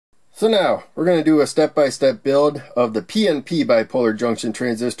So now we're going to do a step-by-step build of the PNP bipolar junction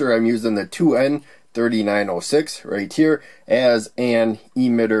transistor. I'm using the 2N3906 right here as an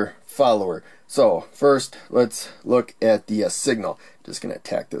emitter follower. So first let's look at the signal. Just going to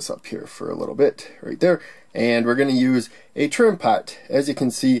tack this up here for a little bit right there. And we're going to use a trim pot, as you can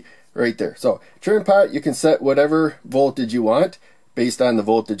see right there. So trim pot, you can set whatever voltage you want based on the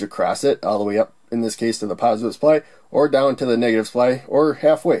voltage across it, all the way up in this case to the positive supply, or down to the negative supply, or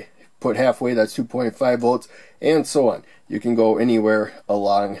halfway. Put halfway, that's 2.5 volts, and so on. You can go anywhere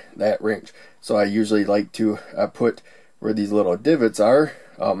along that range. So I usually like to put where these little divots are,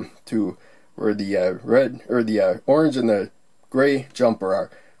 to where the red or the orange and the gray jumper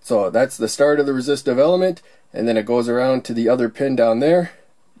are. So that's the start of the resistive element, and then it goes around to the other pin down there,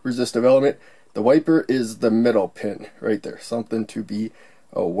 resistive element. The wiper is the middle pin right there, something to be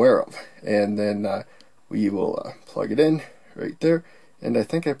aware of. And then we will plug it in right there. And I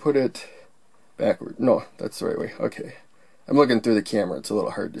think I put it backward. No, that's the right way. Okay. I'm looking through the camera. It's a little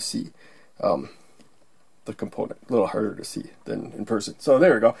hard to see the component. A little harder to see than in person. So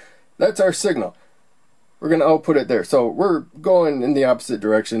there we go. That's our signal. We're going to output it there. So we're going in the opposite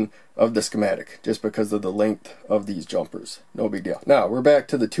direction of the schematic just because of the length of these jumpers. No big deal. Now we're back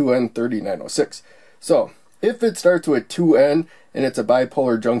to the 2N3906. So if it starts with 2N and it's a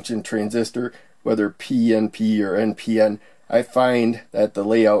bipolar junction transistor, whether PNP or NPN, I find that the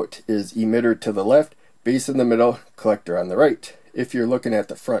layout is emitter to the left, base in the middle, collector on the right. If you're looking at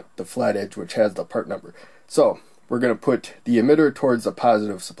the front, the flat edge, which has the part number. So we're going to put the emitter towards the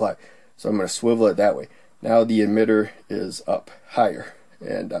positive supply. So I'm going to swivel it that way. Now the emitter is up higher.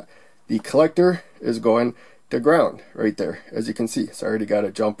 And the collector is going to ground right there. As you can see, it's already got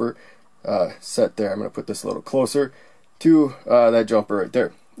a jumper set there. I'm going to put this a little closer to that jumper right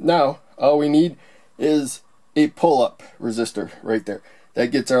there. Now all we need is a pull-up resistor right there.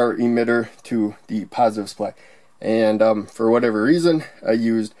 That gets our emitter to the positive supply. And for whatever reason, I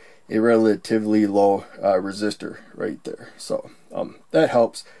used a relatively low resistor right there. So that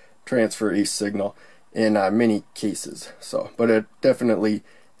helps transfer a signal in many cases. So, but it definitely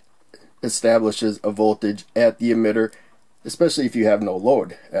establishes a voltage at the emitter, especially if you have no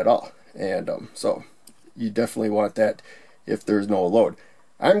load at all. And so you definitely want that if there's no load.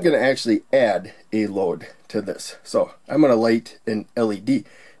 I'm going to actually add a load to this. So I'm going to light an LED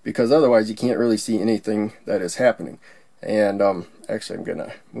because otherwise you can't really see anything that is happening. And actually I'm going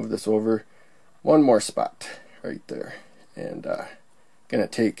to move this over one more spot right there. And going to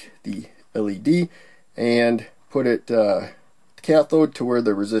take the LED and put it cathode to where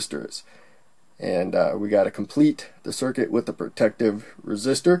the resistor is. And we got to complete the circuit with the protective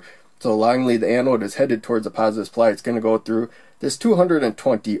resistor. So longly the anode is headed towards the positive supply. It's going to go through this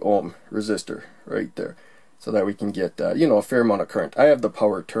 220 ohm resistor right there, so that we can get you know, a fair amount of current. I have the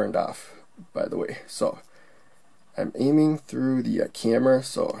power turned off, by the way, so I'm aiming through the camera,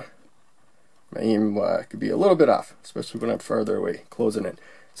 so my aim could be a little bit off, especially when I'm farther away, closing it.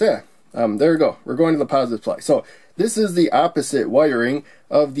 So yeah, there we go. We're going to the positive supply. So this is the opposite wiring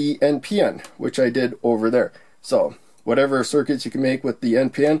of the NPN, which I did over there. So whatever circuits you can make with the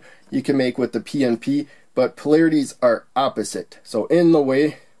NPN, you can make with the PNP, but polarities are opposite. So in the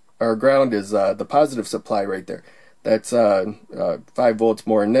way, our ground is the positive supply right there. That's 5 volts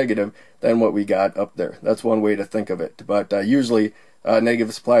more negative than what we got up there. That's one way to think of it. But usually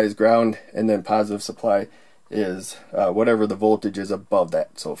negative supply is ground, and then positive supply is whatever the voltage is above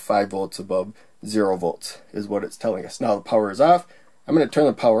that. So 5 volts above 0 volts is what it's telling us. Now the power is off. I'm going to turn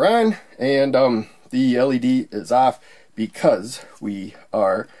the power on, and the LED is off because we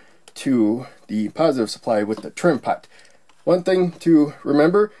are to the positive supply with the trim pot. One thing to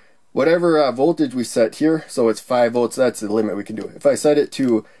remember, whatever voltage we set here, so it's 5 volts, that's the limit we can do. If I set it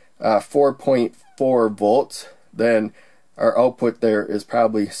to 4.4 volts, then our output there is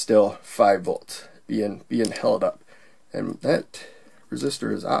probably still 5 volts being held up. And that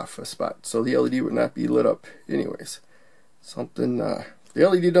resistor is off a spot, so the LED would not be lit up anyways. Something, the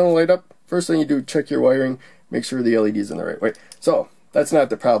LED don't light up, first thing you do, check your wiring, make sure the LED is in the right way. So that's not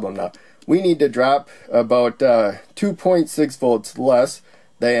the problem now. We need to drop about 2.6 volts less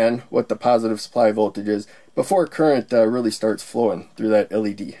than what the positive supply voltage is before current really starts flowing through that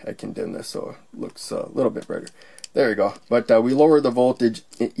LED. I can dim this so it looks a little bit brighter. There you go. But we lower the voltage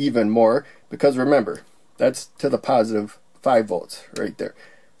even more because remember, that's to the positive 5 volts right there.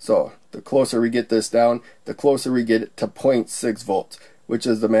 So the closer we get this down, the closer we get it to 0.6 volts, which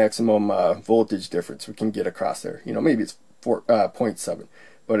is the maximum voltage difference we can get across there. You know, maybe it's 0.7,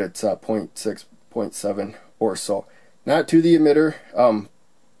 but it's 0.6, 0.7 or so. Not to the emitter,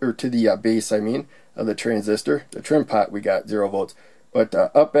 or to the base, I mean, of the transistor. The trim pot, we got 0 volts. but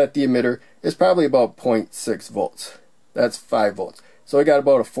up at the emitter is probably about 0.6 volts. That's 5 volts. So I got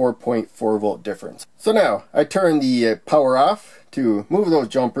about a 4.4 volt difference. So now I turn the power off to move those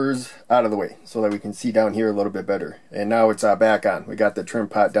jumpers out of the way so that we can see down here a little bit better. And now it's back on. We got the trim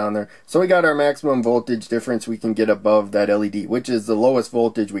pot down there. So we got our maximum voltage difference we can get above that LED, which is the lowest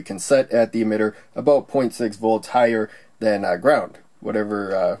voltage we can set at the emitter, about 0.6 volts higher than ground,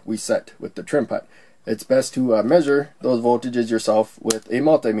 whatever we set with the trim pot. It's best to measure those voltages yourself with a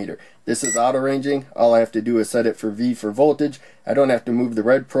multimeter. This is auto ranging. All I have to do is set it for V for voltage. I don't have to move the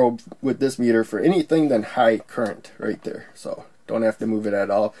red probe with this meter for anything than high current right there. So don't have to move it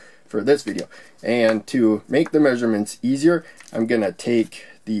at all for this video. And to make the measurements easier, I'm going to take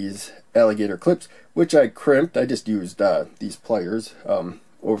these alligator clips, which I crimped. I just used these pliers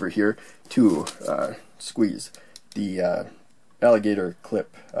over here to squeeze the alligator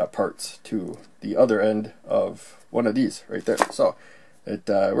clip parts to the other end of one of these right there. So it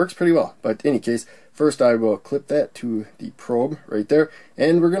works pretty well. But in any case, first I will clip that to the probe right there,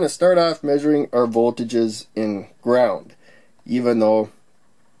 and we're going to start off measuring our voltages in ground, even though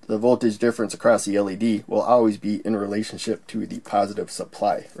the voltage difference across the LED will always be in relationship to the positive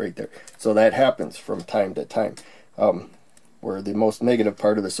supply right there. So that happens from time to time, where the most negative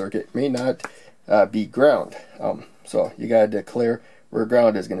part of the circuit may not be ground. So you got to declare where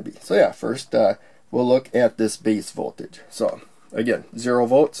ground is going to be. So yeah, first we'll look at this base voltage. So again, 0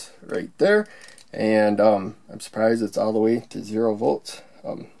 volts right there, and I'm surprised it's all the way to 0 volts.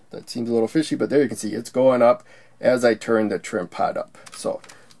 That seems a little fishy, but there you can see it's going up as I turn the trim pot up. So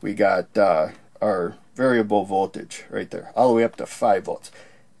we got our variable voltage right there, all the way up to 5 volts.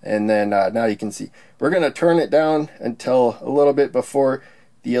 And then now you can see we're going to turn it down until a little bit before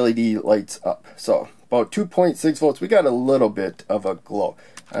the LED lights up. So about 2.6 volts, we got a little bit of a glow.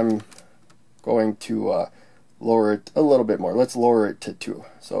 I'm going to lower it a little bit more. Let's lower it to 2.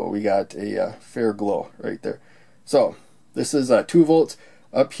 So we got a fair glow right there. So this is 2 volts.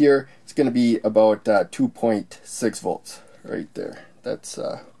 Up here, it's going to be about 2.6 volts right there. That's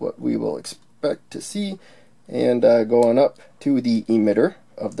what we will expect to see. And going up to the emitter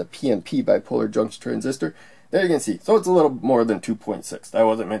of the PNP bipolar junction transistor, there you can see. So it's a little more than 2.6. That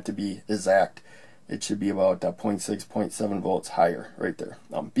wasn't meant to be exact. It should be about 0.6, 0.7 volts higher right there.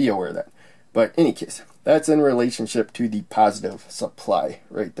 Be aware of that. But in any case, that's in relationship to the positive supply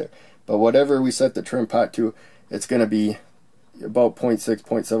right there. But whatever we set the trim pot to, it's going to be about 0.6,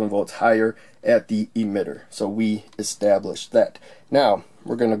 0.7 volts higher at the emitter. So we established that. Now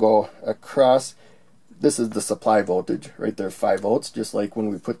we're going to go across. This is the supply voltage right there, 5 volts, just like when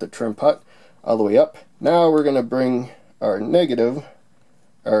we put the trim pot all the way up. Now we're going to bring our negative,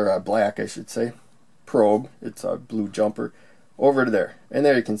 or black I should say, probe, it's a blue jumper, over to there. And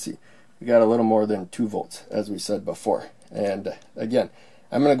there you can see we got a little more than 2 volts as we said before. And again,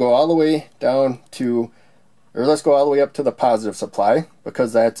 I'm going to go all the way down to, or let's go all the way up to the positive supply,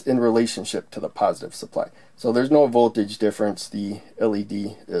 because that's in relationship to the positive supply. So there's no voltage difference, the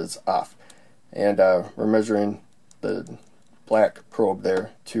LED is off. And we're measuring the black probe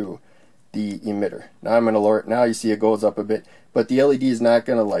there to the emitter. Now I'm going to lower it. Now you see it goes up a bit, but the LED is not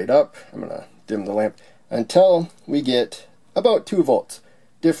going to light up. I'm going to dim the lamp until we get about 2 volts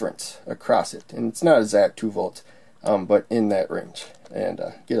difference across it. And it's not exact 2 volts, but in that range. And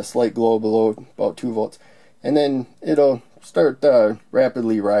get a slight glow below about 2 volts. And then it'll start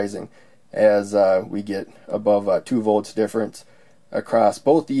rapidly rising as we get above 2 volts difference across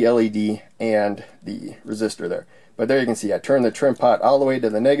both the LED and the resistor there. But there you can see I turned the trim pot all the way to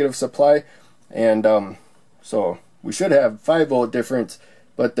the negative supply, and so we should have 5 volt difference,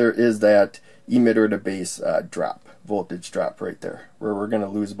 but there is that emitter to base drop, voltage drop right there, where we're going to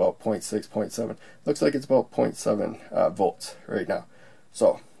lose about 0.6, 0.7. Looks like it's about 0.7 volts right now.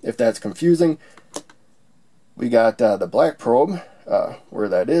 So if that's confusing, we got the black probe where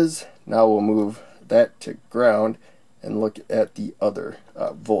that is. Now we'll move that to ground and look at the other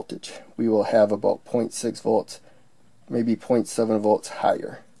voltage. We will have about 0.6 volts, maybe 0.7 volts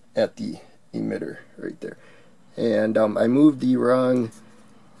higher at the emitter right there. And I moved the wrong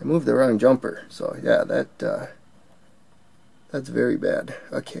jumper. So yeah, that's very bad.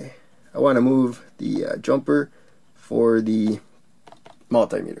 Okay, I want to move the jumper for the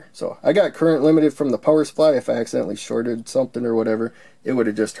multimeter. So I got current limited from the power supply. If I accidentally shorted something or whatever, it would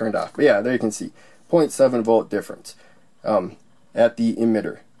have just turned off. But yeah, there you can see 0.7 volt difference at the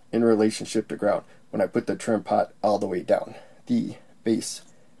emitter in relationship to ground when I put the trim pot all the way down. The base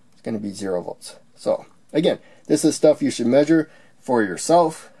is going to be 0 volts. So again, this is stuff you should measure for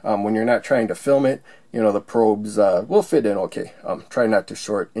yourself. When you're not trying to film it, you know, the probes will fit in okay. Try not to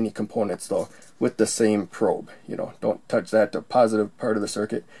short any components though with the same probe. You know, don't touch that to positive part of the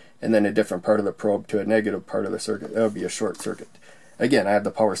circuit and then a different part of the probe to a negative part of the circuit. That would be a short circuit. Again, I have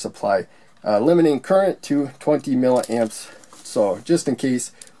the power supply limiting current to 20 milliamps. So just in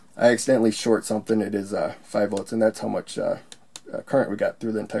case I accidentally short something, it is 5 volts, and that's how much current we got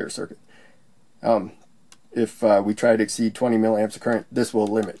through the entire circuit. If we try to exceed 20 milliamps of current, this will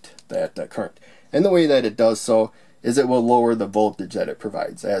limit that current. And the way that it does so is it will lower the voltage that it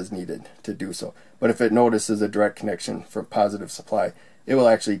provides as needed to do so. But if it notices a direct connection from positive supply, it will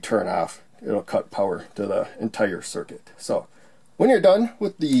actually turn off. It'll cut power to the entire circuit. So when you're done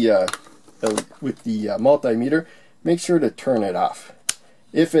with the multimeter, make sure to turn it off.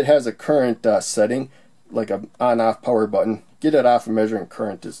 If it has a current setting, like a on-off power button, get it off of measuring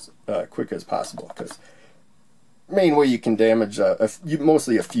current as quick as possible, because main way you can damage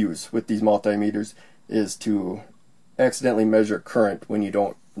mostly a fuse with these multimeters is to accidentally measure current when you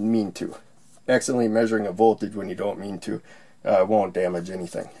don't mean to. Accidentally measuring a voltage when you don't mean to won't damage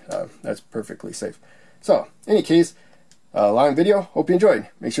anything. That's perfectly safe. So, in any case, long video. Hope you enjoyed.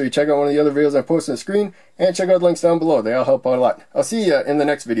 Make sure you check out one of the other videos I posted on the screen and check out the links down below. They all help out a lot. I'll see you in the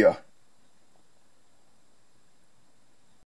next video.